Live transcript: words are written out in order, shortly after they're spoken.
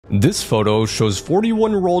This photo shows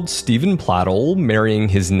 41-year-old Stephen Plattel marrying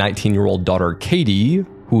his 19-year-old daughter Katie,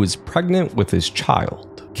 who is pregnant with his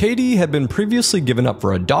child. Katie had been previously given up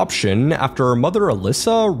for adoption after her mother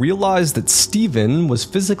Alyssa realized that Stephen was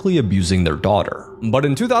physically abusing their daughter. But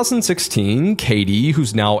in 2016, Katie,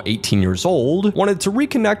 who's now 18 years old, wanted to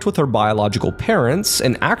reconnect with her biological parents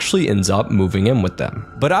and actually ends up moving in with them.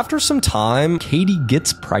 But after some time, Katie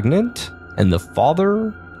gets pregnant and the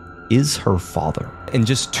father is her father. And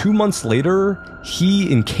just 2 months later,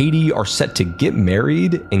 he and Katie are set to get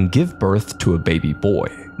married and give birth to a baby boy.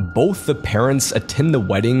 Both the parents attend the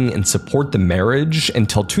wedding and support the marriage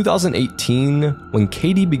until 2018, when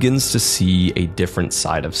Katie begins to see a different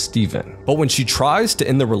side of Stephen. But when she tries to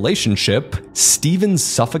end the relationship, Stephen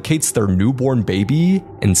suffocates their newborn baby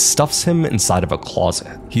and stuffs him inside of a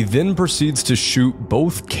closet. He then proceeds to shoot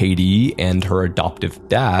both Katie and her adoptive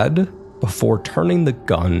dad before turning the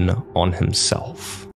gun on himself.